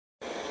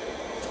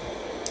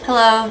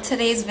Hello,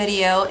 today's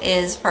video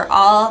is for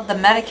all the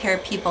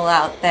Medicare people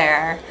out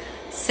there,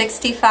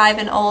 65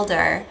 and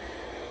older.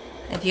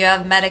 If you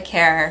have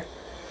Medicare,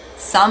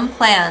 some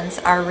plans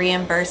are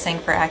reimbursing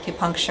for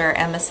acupuncture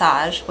and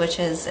massage, which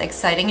is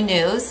exciting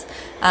news.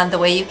 The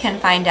way you can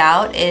find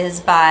out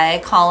is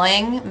by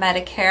calling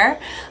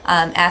Medicare,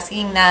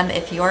 asking them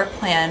if your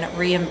plan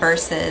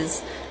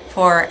reimburses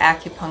for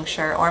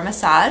acupuncture or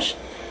massage.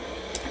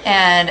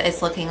 And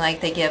it's looking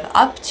like they give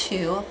up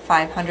to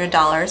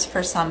 $500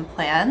 for some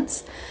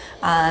plans,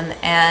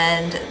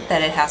 and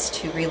that it has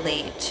to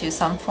relate to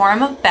some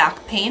form of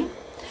back pain.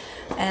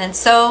 And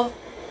so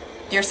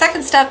your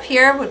second step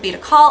here would be to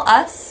call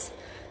us,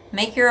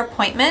 make your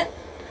appointment,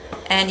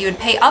 and you would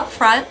pay up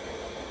front,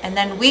 and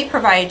then we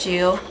provide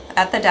you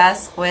at the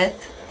desk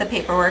with the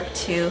paperwork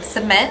to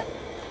submit.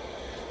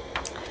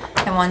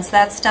 And once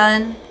that's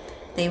done,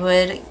 they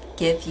would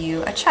give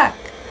you a check.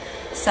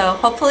 So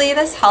hopefully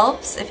this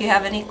helps. If you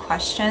have any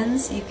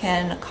questions, you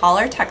can call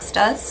or text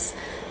us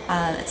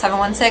at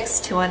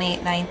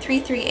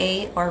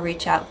 716-218-9338 or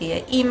reach out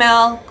via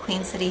email,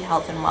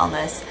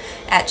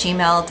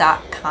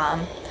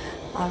 queencityhealthandwellness@gmail.com.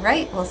 All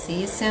right, we'll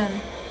see you soon.